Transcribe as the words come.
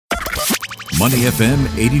Money FM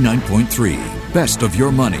 89.3. Best of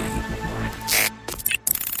your money.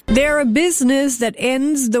 They're a business that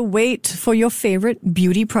ends the wait for your favorite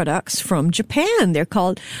beauty products from Japan. They're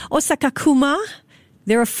called Osakakuma.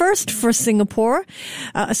 They're a first for Singapore,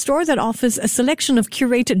 a store that offers a selection of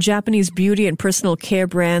curated Japanese beauty and personal care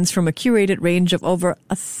brands from a curated range of over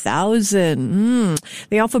 1,000.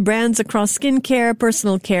 They offer brands across skincare,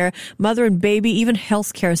 personal care, mother and baby, even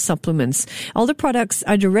healthcare supplements. All the products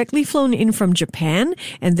are directly flown in from Japan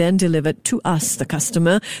and then delivered to us, the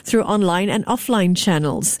customer, through online and offline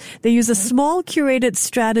channels. They use a small curated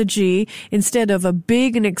strategy instead of a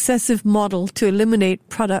big and excessive model to eliminate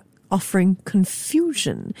product offering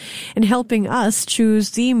confusion and helping us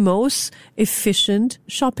choose the most efficient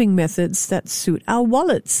shopping methods that suit our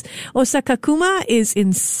wallets. Osakakuma is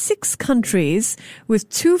in 6 countries with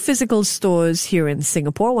 2 physical stores here in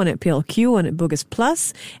Singapore, one at PLQ, one at Bugis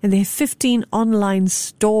Plus, and they have 15 online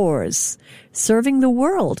stores serving the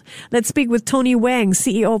world. Let's speak with Tony Wang,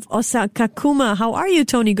 CEO of Osakakuma. How are you,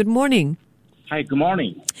 Tony? Good morning. Hi, good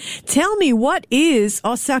morning. Tell me, what is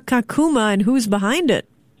Osakakuma and who's behind it?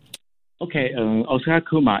 Okay,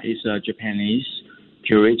 Osakakuma is a Japanese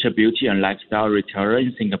curated beauty and lifestyle retailer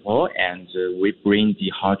in Singapore, and we bring the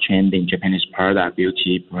hot trending Japanese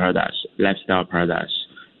beauty products, lifestyle products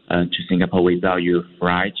to Singapore without you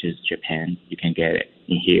fly to Japan. You can get it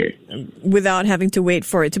in here. Without having to wait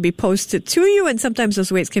for it to be posted to you, and sometimes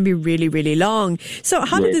those waits can be really, really long. So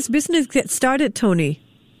how did this business get started, Tony?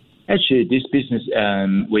 Actually, this business,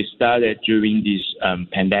 we started during this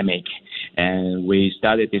pandemic. And we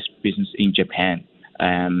started this business in Japan.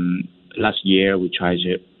 Last year,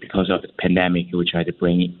 because of the pandemic, we tried to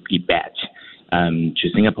bring it back to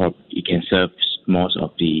Singapore. It can serve most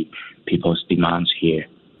of the people's demands here.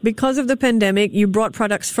 Because of the pandemic, you brought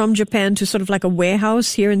products from Japan to sort of like a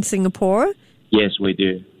warehouse here in Singapore? Yes, we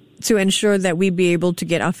do. To ensure that we be able to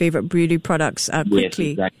get our favorite beauty products quickly? Yes,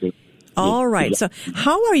 exactly. All right. Yeah. So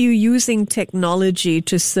how are you using technology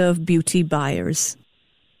to serve beauty buyers?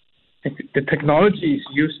 The technology is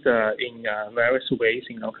used in various ways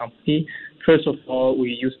in our company. First of all, we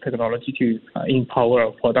use technology to empower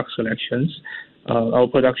our product selections. Our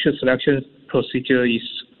production selection procedure is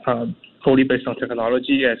wholly based on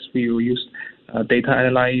technology, as we will use data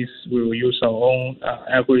analyze. We will use our own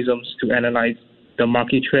algorithms to analyze the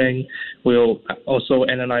market trend. We'll also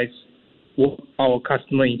analyze what our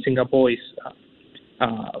customer in Singapore is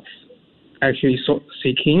actually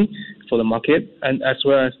seeking for the market, and as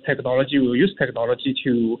well as technology. We'll use technology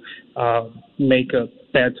to make a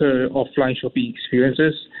better offline shopping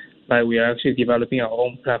experiences. Like we are actually developing our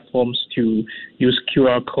own platforms to use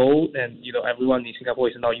QR code, and everyone in Singapore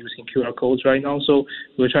is now using QR codes right now. So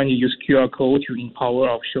we're trying to use QR code to empower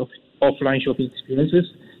our offline shopping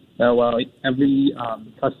experiences. While every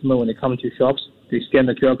customer, when they come to shops, they scan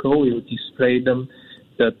the QR code, we will display them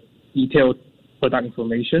the detailed product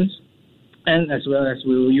information. And as well as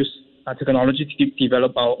we will use technology to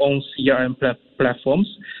develop our own CRM platforms.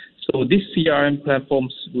 So these CRM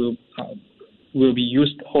platforms will be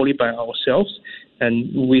used wholly by ourselves.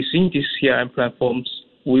 And within these CRM platforms,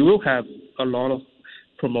 we will have a lot of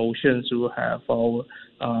promotions. We will have our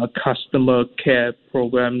customer care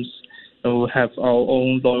programs. And we'll have our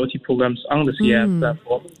own loyalty programs on the CRM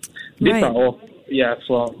platform. These are all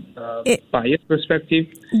from buyer's perspective.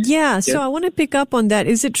 Yeah, so I want to pick up on that.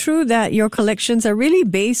 Is it true that your collections are really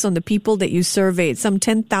based on the people that you surveyed, some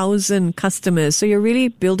 10,000 customers? So you're really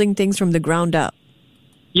building things from the ground up?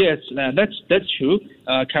 Yes, that's true.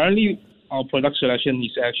 Currently, our product selection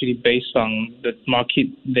is actually based on the market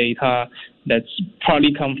data that's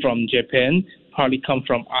partly come from Japan, partly come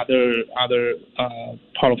from other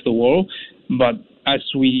part of the world. But as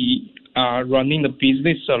we are running the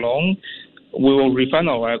business alone, we will refine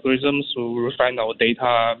our algorithms, we will refine our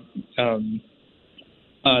data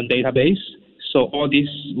database. So all this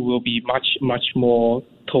will be much, much more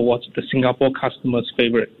towards the Singapore customers'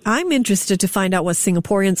 favorite. I'm interested to find out what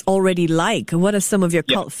Singaporeans already like. What are some of your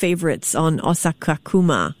cult favorites on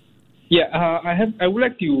Osakakuma? Yeah, I would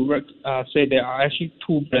like to say there are actually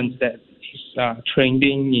 2 brands that is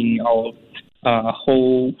trending in our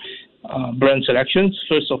whole brand selections.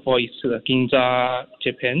 First of all, it's Ginza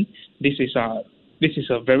Japan. This is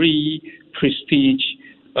a very prestige,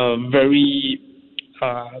 very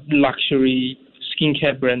luxury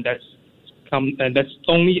skincare brand that's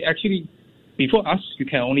only actually before us. You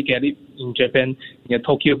can only get it in Japan, in the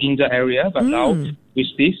Tokyo Ginza area. But now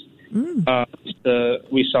with this,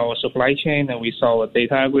 with our supply chain and with our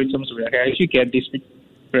data algorithms, we can actually get this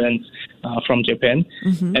brands from Japan.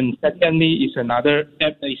 And secondly, is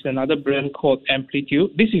another brand called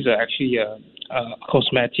Amplitude. This is actually a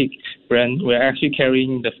cosmetic brand. We're actually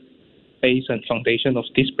carrying the base and foundation of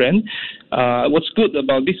this brand. What's good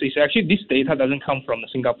about this is actually this data doesn't come from the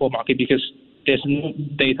Singapore market because there's no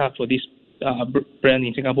data for this brand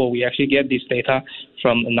in Singapore. We actually get this data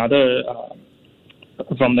from another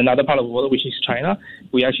part of the world, which is China.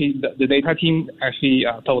 The data team actually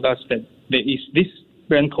told us that there is this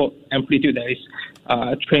brand called Amplitude that is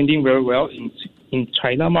trending very well in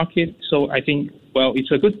China market. So I think,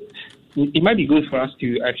 it might be good for us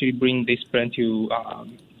to actually bring this brand to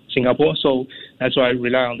Singapore. So that's why I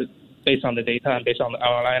rely on based on the data and based on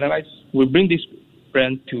our analysis, we bring this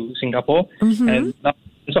brand to Singapore, and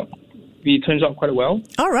it turns out quite well.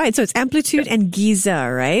 All right, so it's Amplitude and Giza,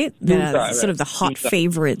 right? Sort of the hot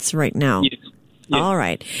favorites right now. Yes. All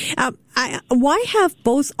right. Why have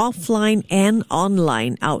both offline and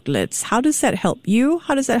online outlets? How does that help you?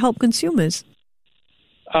 How does that help consumers?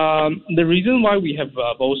 The reason why we have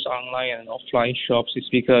both online and offline shops is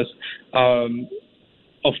because,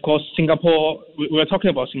 of course, Singapore. We're talking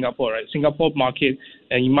about Singapore, right? Singapore market,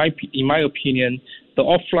 and in my opinion, the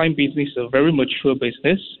offline business is a very mature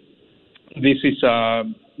business. This is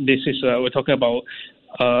we're talking about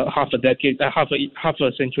half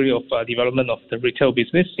a century of development of the retail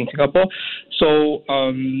business in Singapore. So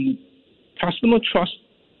customer trust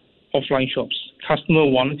offline shops. Customer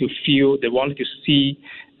wanted to feel, they wanted to see,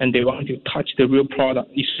 and they wanted to touch the real product,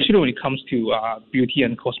 especially when it comes to beauty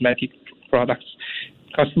and cosmetic products.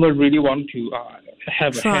 Customer really want to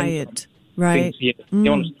have try a it, right? Yeah. They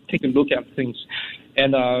want to take a look at things,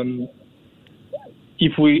 and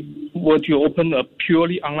if we were to open a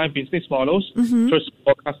purely online business models, first of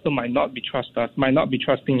all, customer might not be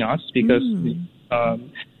trusting us because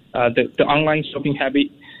the online shopping habit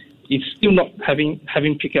is still not having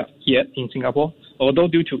picked up yet in Singapore. Although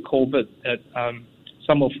due to COVID,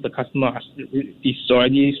 some of the customers is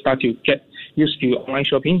already start to get used to online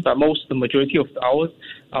shopping, but the majority of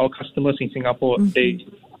our customers in Singapore, they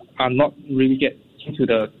are not really get into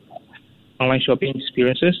the online shopping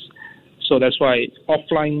experiences. So that's why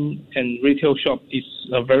offline and retail shop is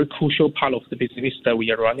a very crucial part of the business that we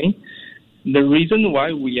are running. The reason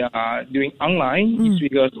why we are doing online is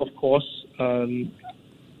because, of course,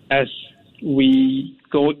 as we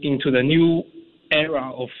go into the new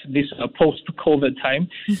era of this post-COVID time,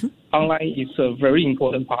 online is a very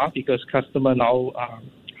important part because customers now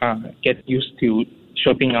get used to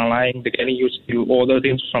shopping online. They're getting used to order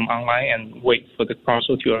things from online and wait for the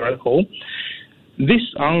parcel to arrive home. This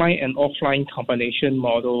online and offline combination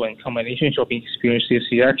model and combination shopping experiences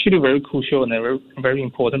is actually very crucial and a very, very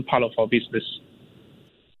important part of our business.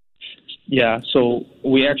 Yeah, so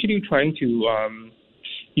we're actually trying to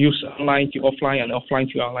use online to offline and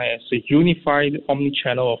offline to online as a unified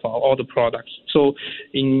omni-channel of all the products. So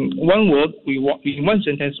in one word, in one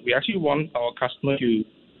sentence, we actually want our customer to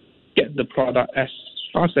get the product as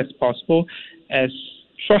fast as possible, as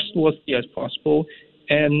trustworthy as possible,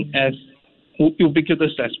 and as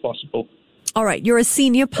ubiquitous as possible. All right, you're a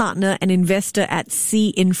senior partner and investor at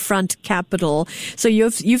C Infront Capital. So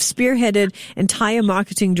you've spearheaded entire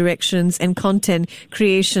marketing directions and content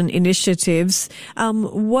creation initiatives.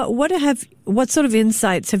 What sort of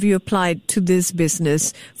insights have you applied to this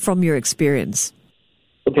business from your experience?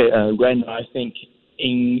 Okay, right now I think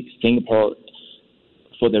in Singapore,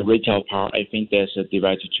 for the retail part, I think there's a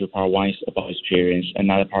divided two part. One is about experience,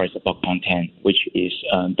 another part is about content, which is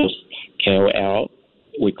those KOL,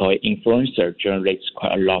 we call it influencer, generates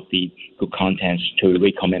quite a lot of the good content to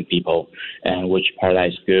recommend people and which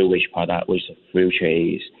product is good, which product with the future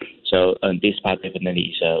is. So this part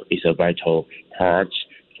definitely is a vital part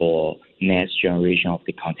for next generation of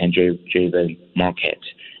the content-driven market.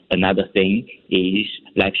 Another thing is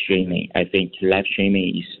live streaming. I think live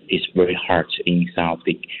streaming is very hard in some of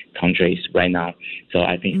the countries right now. So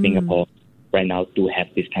I think Singapore right now do have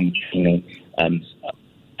this kind of training.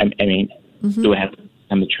 Do have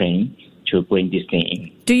some training to bring this thing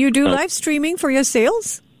in. Do you do live streaming for your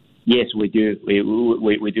sales? Yes, we do.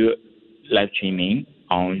 We do live streaming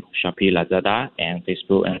on Shopee, Lazada, and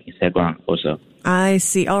Facebook and Instagram also. I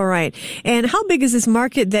see. All right. And how big is this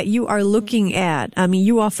market that you are looking at? I mean,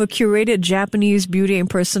 you offer curated Japanese beauty and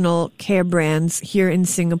personal care brands here in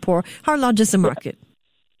Singapore. How large is the market?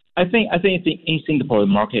 I think in Singapore, the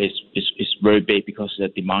market is very big because the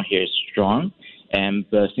demand here is strong.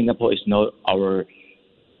 But Singapore is not our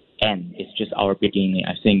end. It's just our beginning.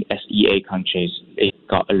 I think as EA countries, it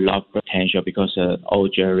got a lot of potential because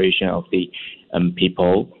old generation of the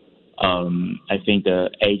people. I think the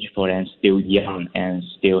age for them is still young and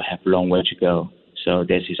still have a long way to go. So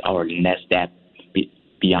this is our next step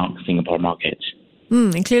beyond Singapore market.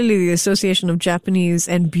 And clearly the association of Japanese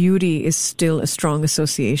and beauty is still a strong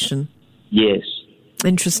association. Yes.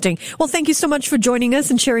 Interesting. Well, thank you so much for joining us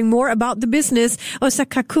and sharing more about the business.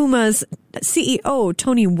 Osakakuma's CEO,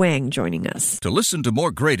 Tony Wang, joining us. To listen to more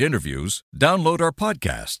great interviews, download our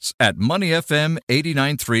podcasts at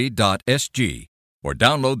moneyfm893.sg or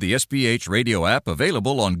download the SPH radio app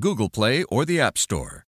available on Google Play or the App Store.